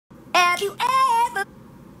Have you ever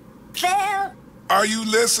felt? Are you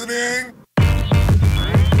listening?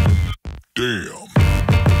 Damn.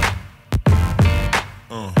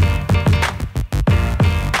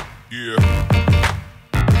 Yeah.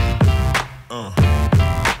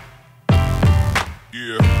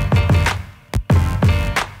 Yeah.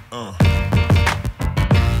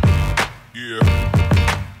 Yeah.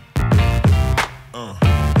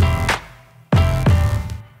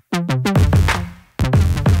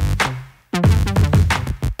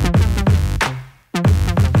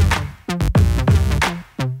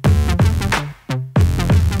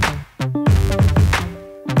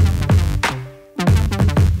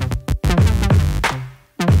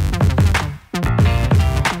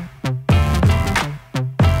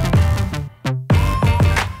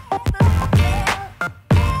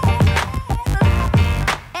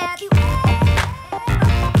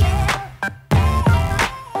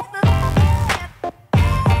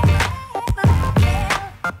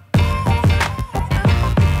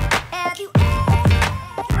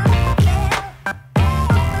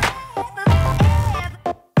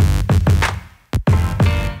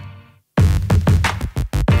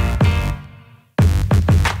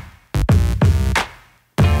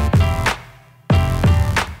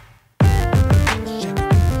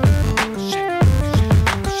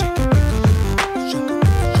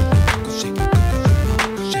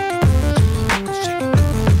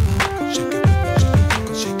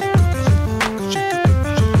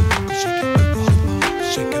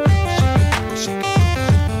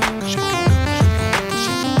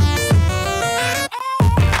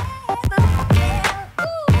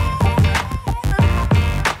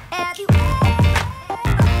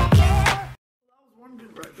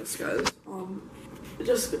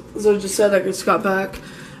 Guys, as I just said, I just got back.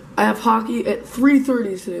 I have hockey at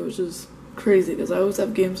 3:30 today, which is crazy because I always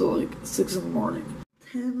have games at like 6 in the morning.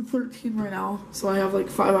 10:13 right now, so I have like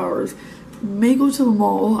 5 hours. May go to the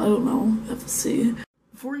mall, I don't know, I have to see.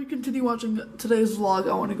 Before you continue watching today's vlog,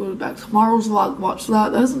 I want to go back to tomorrow's vlog, watch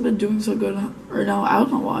that. That hasn't been doing so good right now, I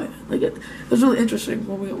don't know why. Like it was really interesting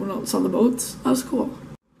when we saw the boats. That was cool.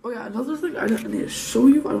 Oh yeah, another thing I need to show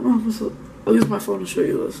you, I don't know how to, I'll use my phone to show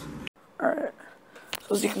you this. Alright,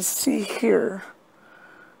 so as you can see here,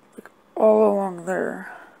 like all along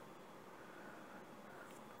there,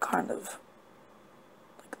 kind of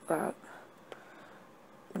like that.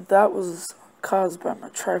 That was caused by my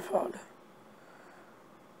tripod.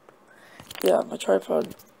 Yeah, my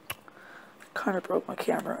tripod kind of broke my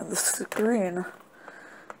camera, and the screen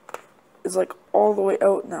is like all the way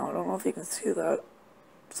out now. I don't know if you can see that.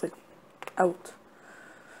 It's like out.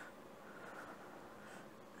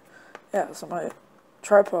 Yeah, so my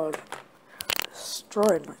tripod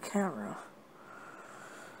destroyed my camera.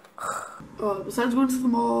 Besides going to the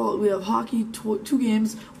mall, we have hockey, two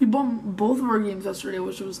games. We won both of our games yesterday,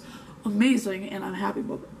 which was amazing, and I'm happy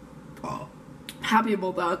about that. Happy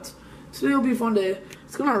about that. Today will be a fun day.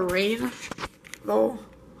 It's gonna rain, though.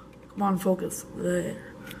 Come on, focus. There.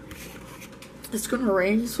 It's gonna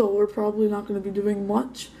rain, so we're probably not gonna be doing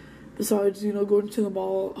much besides, you know, going to the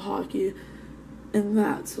mall, hockey, and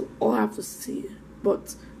that. So I'll have to see.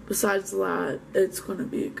 But besides that, it's gonna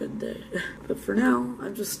be a good day. But for now,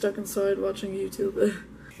 I'm just stuck inside watching YouTube.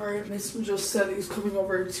 Alright, Mason just said he's coming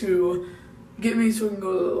over to get me so we can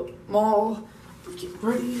go to the mall. I'm getting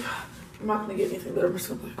ready. I'm not gonna get anything there, I'm just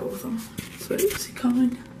gonna go with him. So is he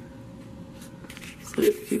coming? So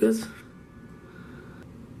you guys.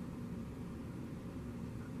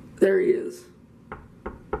 There he is.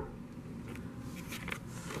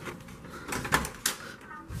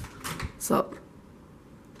 What's up?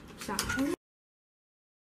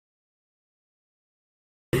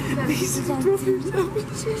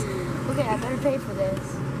 Okay, I better pay for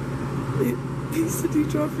this. He said you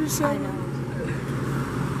dropped your shot. I know.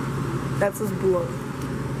 That's his blood.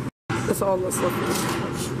 That's all that's left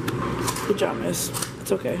of. Good job, miss.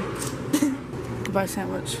 It's okay. Goodbye,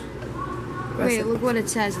 sandwich. Wait, look what it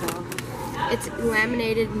says though. It's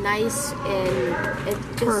laminated, nice, and it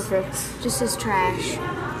just, perfect. Just says trash.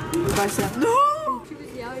 Goodbye, sandwich. No! He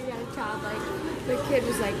was yelling at a child, like, the kid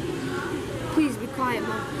was like, please be quiet,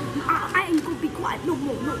 Mom. I ain't gonna be quiet no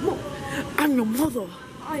more, no more. I'm your mother.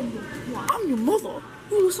 I'm your mother.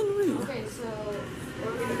 You listen to me. Okay, so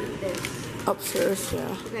we're gonna eat this. Upstairs,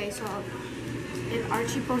 yeah. Okay, so if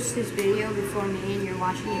Archie posts this video before me and you're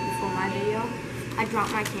watching it before my video, I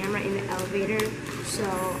dropped my camera in the elevator, so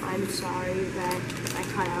I'm sorry that I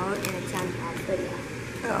cut out and it sounded bad, but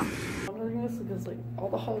yeah. I'm wondering this because like all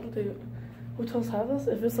the holiday hotels have this.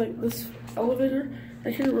 If it's like this elevator,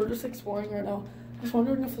 right here we're just exploring right now. I was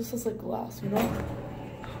wondering if this is like glass, you know?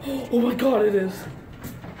 Oh my god, it is.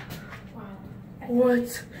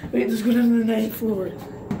 What? Wait, just go down to the 9th floor.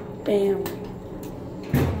 Bam.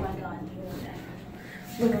 Oh my god.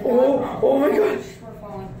 Oh my god. We're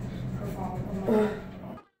falling. Oh.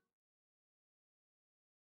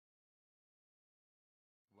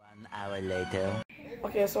 1 hour later.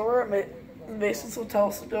 Okay, so we're at Mason's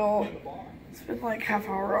hotel still. It's been like half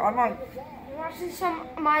hour. I'm on. Watching some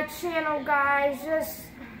of my channel, guys. Just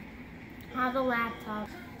on the laptop.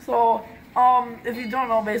 So, if you don't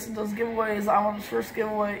know, Mason does giveaways. I won his first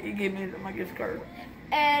giveaway. He gave me my gift card.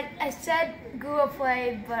 And I said Google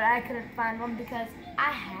Play, but I couldn't find one because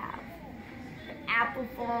I have an Apple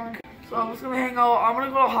phone. So I'm just gonna hang out. I'm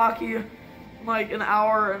gonna go to hockey in like an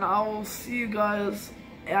hour, and I will see you guys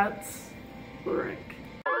at the rink.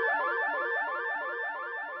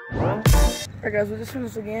 Alright guys, we just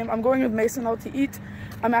finished the game. I'm going with Mason out to eat.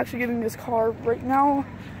 I'm actually getting this car right now.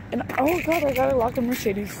 And oh god, I gotta lock the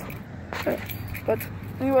Mercedes. Okay. But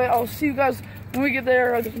anyway, I'll see you guys when we get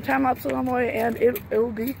there. I'll get some time lapses on the way, and it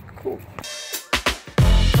will be cool.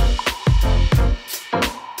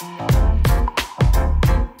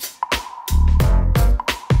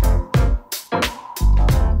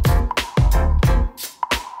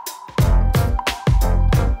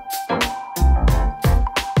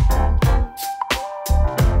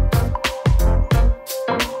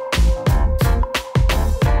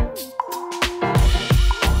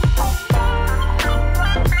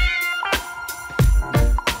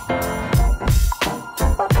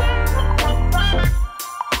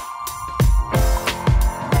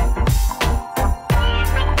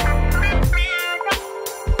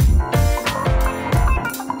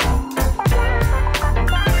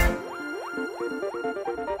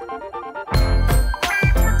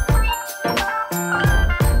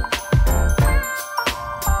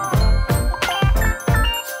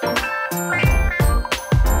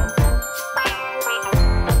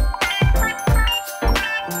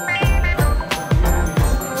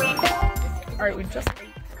 Alright, we just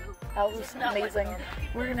ate. That was amazing.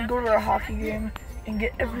 We're gonna go to our hockey game and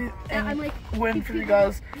get and win for you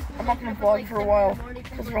guys. I'm not gonna vlog for a while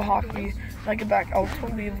because we're hockey. When I get back, I'll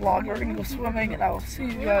totally vlog. We're gonna go swimming, and I will see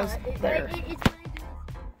you guys there.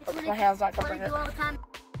 My hand's not covering it.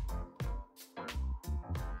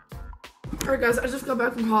 Alright guys, I just got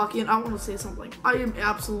back from hockey, and I want to say something. I am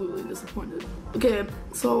absolutely disappointed. Okay,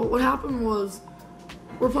 so what happened was,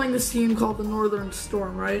 we're playing this team called the Northern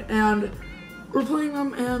Storm, right? And we're playing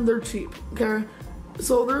them, and they're cheap, okay?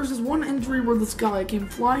 So there's this one injury where this guy came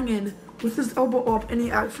flying in with his elbow up, and he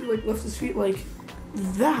actually like lifts his feet like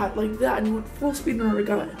that, and he went full speed into our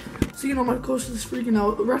guy. So you know, my coach is freaking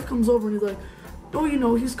out. The ref comes over and he's like, "Oh, you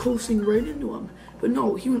know, he's coasting right into him." But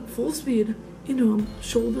no, he went full speed into him,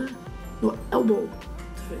 shoulder, no, elbow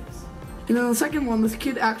to face. And then the second one, this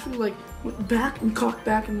kid actually like went back and cocked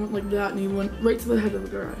back and went like that, and he went right to the head of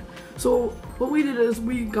the guy. So what we did is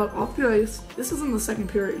we got off the ice. This is in the second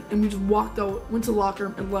period, and we just walked out, went to the locker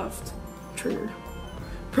room, and left. Triggered.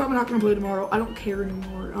 Probably not gonna play tomorrow. I don't care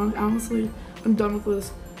anymore. Honestly, I'm done with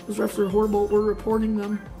this. Those refs are horrible. We're reporting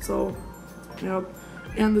them. So, yeah,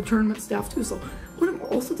 and the tournament staff too. So what I'm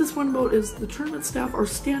also disappointed about is the tournament staff are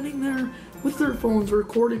standing there with their phones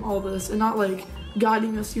recording all this and not like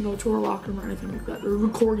guiding us, you know, to our locker room or anything like that. They're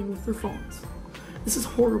recording with their phones. This is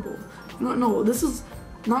horrible. No, this is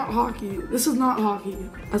not hockey. This is not hockey.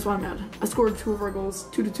 That's why I'm mad. I scored 2 of our goals,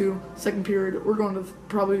 2-2, second period. We're going to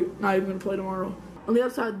probably not even gonna play tomorrow. On the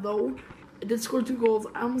other side though, I did score 2 goals.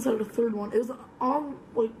 I almost had a third one. It was on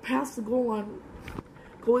like past the goal line.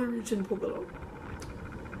 Goalie reached in and pulled it out.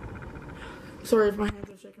 Sorry if my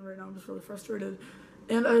hands are shaking right now. I'm just really frustrated.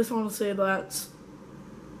 And I just want to say that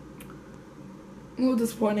I'm a little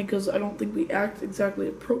disappointed because I don't think we act exactly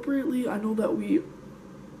appropriately. I know that we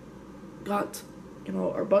got, you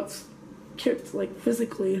know, our butts kicked like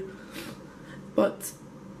physically, but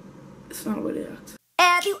it's not a way to act.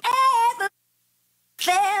 Have you ever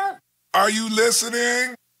felt? Are you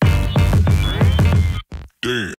listening? Damn.